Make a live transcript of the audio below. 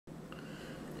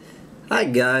Hi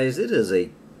guys, it is a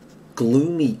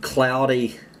gloomy,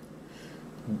 cloudy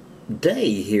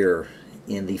day here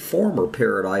in the former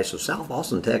paradise of South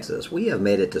Austin, Texas. We have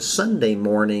made it to Sunday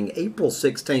morning, April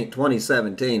 16,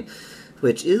 2017,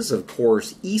 which is, of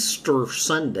course, Easter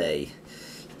Sunday.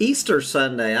 Easter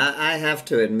Sunday, I have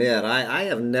to admit, I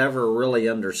have never really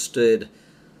understood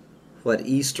what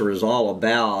Easter is all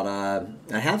about.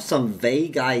 I have some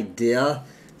vague idea.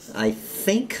 I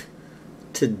think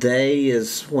today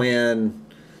is when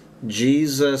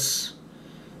Jesus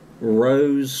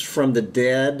rose from the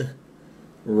dead,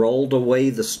 rolled away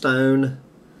the stone,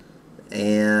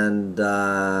 and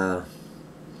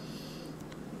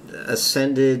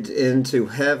ascended into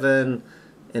heaven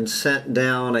and sent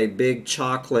down a big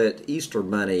chocolate Easter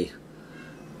bunny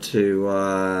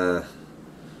to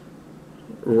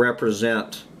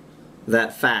represent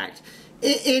that fact.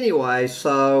 Anyway,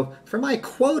 so for my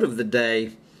quote of the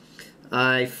day,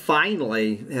 I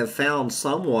finally have found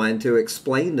someone to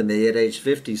explain to me at age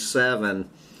 57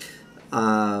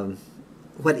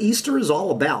 what Easter is all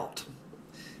about.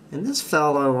 And this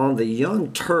fellow on the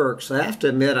Young Turks, I have to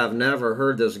admit I've never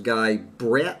heard this guy,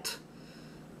 Erlich.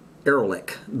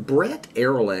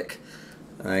 Erlich,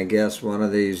 I guess one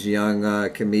of these young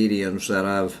comedians that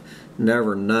I've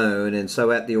never known, and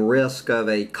so at the risk of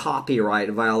a copyright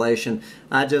violation,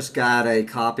 I just got a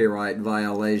copyright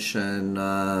violation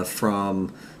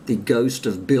from the ghost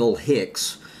of Bill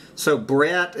Hicks. So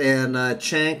Brett and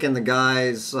Chank and the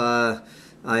guys, I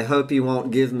hope you won't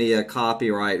give me a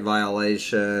copyright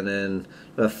violation and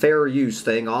a fair use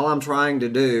thing. All I'm trying to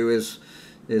do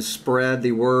is spread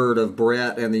the word of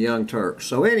Brett and the Young Turks.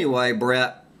 So anyway,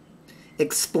 Brett,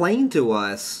 explain to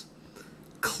us,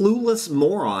 clueless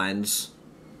morons,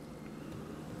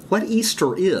 what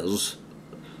Easter is.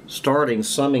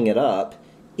 Summing it up,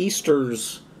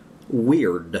 Easter's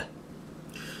weird.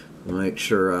 Make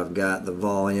sure I've got the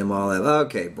volume all that.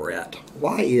 Okay, Brett,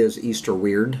 why is Easter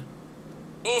weird?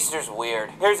 Easter's weird.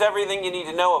 Here's everything you need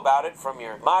to know about it from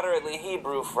your moderately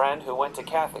Hebrew friend who went to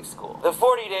Catholic school. The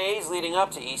 40 days leading up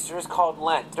to Easter is called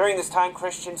Lent. During this time,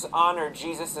 Christians honor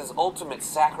Jesus' ultimate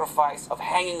sacrifice of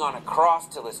hanging on a cross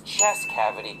till his chest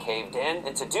cavity caved in,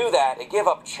 and to do that, they give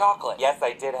up chocolate. Yes,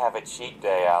 I did have a cheat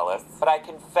day, Alice, but I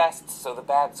confessed, so the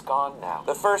bad's gone now.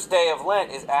 The first day of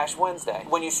Lent is Ash Wednesday.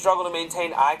 When you struggle to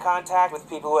maintain eye contact with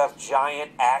people who have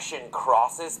giant ashen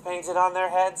crosses painted on their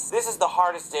heads, this is the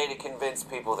hardest day to convince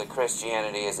people that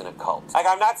Christianity isn't a cult. Like,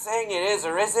 I'm not saying it is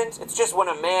or isn't, it's just when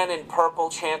a man in purple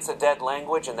chants a dead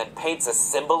language and then paints a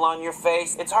symbol on your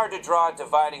face, it's hard to draw a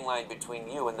dividing line between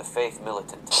you and the faith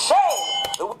militant.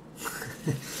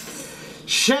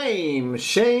 Shame!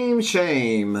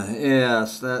 Shame!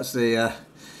 Yes, that's the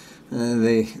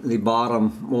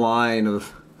bottom line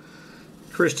of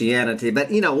Christianity.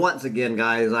 But, you know, once again,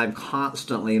 guys, I'm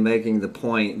constantly making the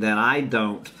point that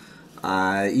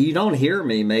you don't hear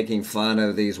me making fun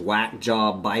of these whack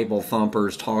job Bible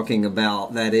thumpers talking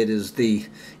about that it is the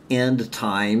end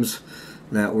times,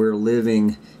 that we're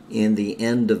living in the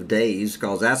end of days,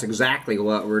 because that's exactly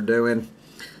what we're doing.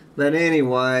 But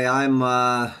anyway,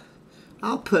 I'll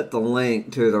put the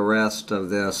link to the rest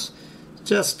of this.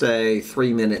 Just a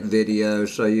 3-minute video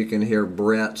so you can hear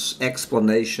Brett's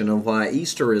explanation of why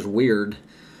Easter is weird.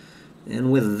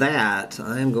 And with that,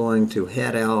 I'm going to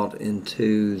head out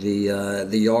into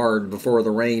the yard before the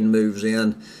rain moves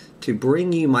in to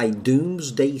bring you my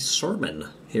doomsday sermon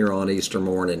here on Easter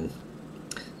morning.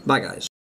 Bye, guys.